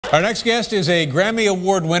Our next guest is a Grammy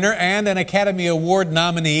Award winner and an Academy Award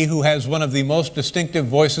nominee who has one of the most distinctive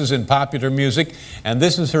voices in popular music, and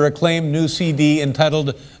this is her acclaimed new CD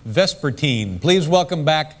entitled Vespertine. Please welcome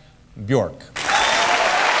back Bjork.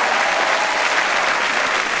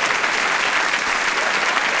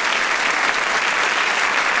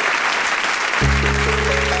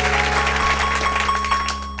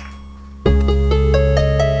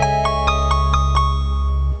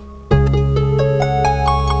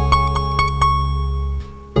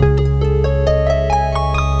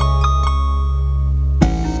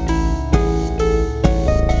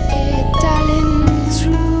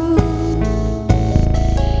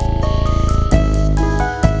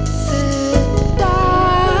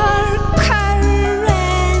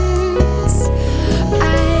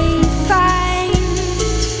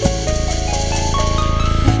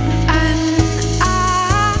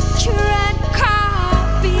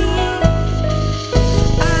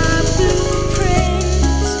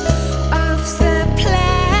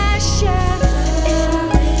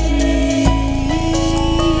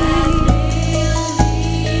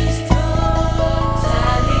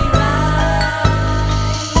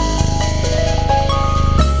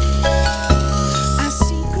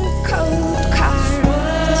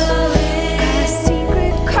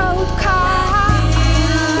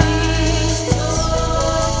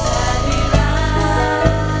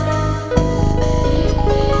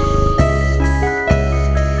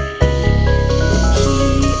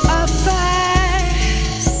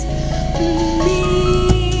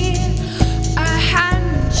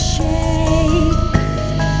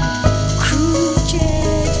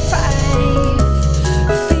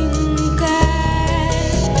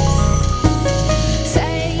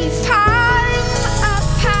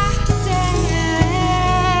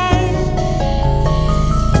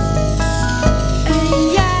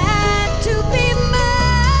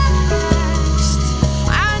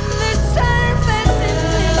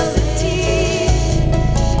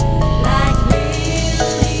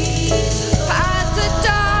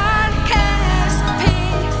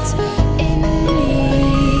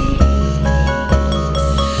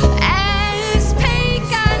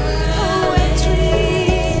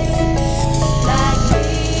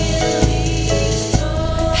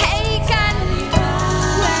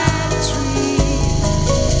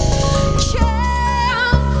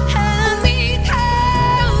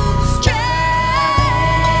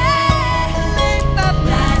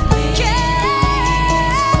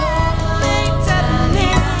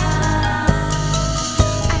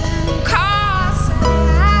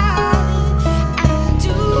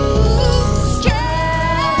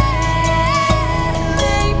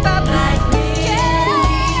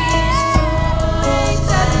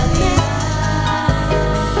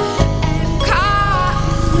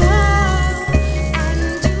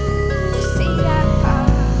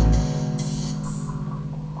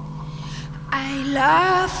 I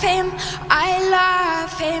love him, I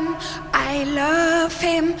love him, I love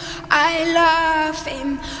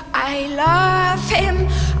him, I love him,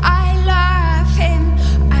 I love him,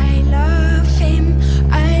 I love him,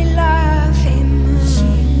 I love him.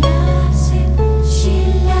 She loves him, she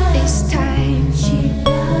loves him. This time she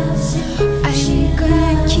loves him, I'm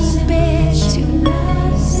gonna keep it to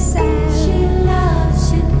myself. She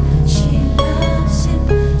loves him, she loves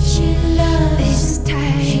him, she loves him. This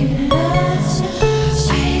time she loves him.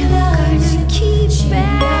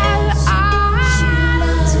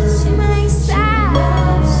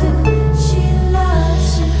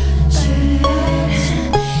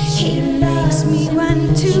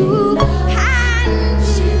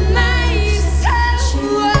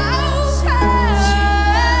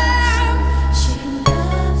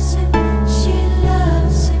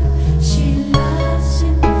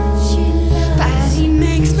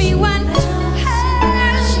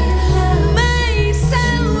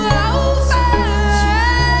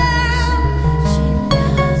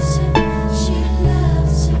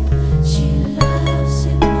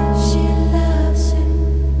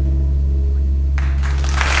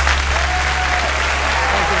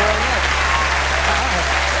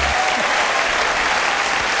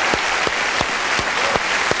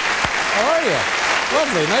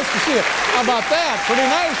 Lovely, nice to see you. How about that? Pretty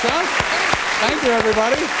nice, huh? Thank you,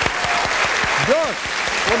 everybody. Bjork,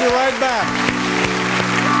 we'll be right back.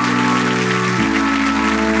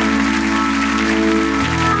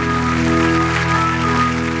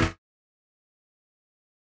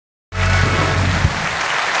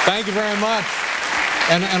 Thank you very much.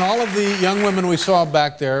 And all of the young women we saw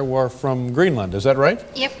back there were from Greenland, is that right?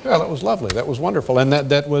 Yep. Yeah, that was lovely. That was wonderful. And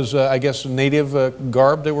that was, I guess, native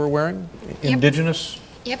garb they were wearing? Yep. Indigenous?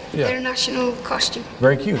 Yep, Yeah. their national costume.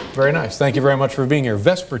 Very cute. Very nice. Thank you very much for being here.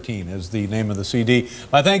 Vespertine is the name of the CD.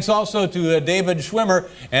 My thanks also to David Schwimmer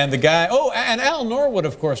and the guy, and Al Norwood,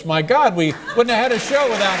 of course. My God, we wouldn't have had a show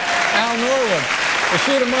without Al Norwood. We'll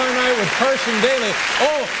see you tomorrow night with Carson Daly.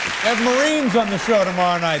 Oh, we have Marines on the show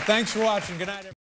tomorrow night. Thanks for watching. Good night, everybody.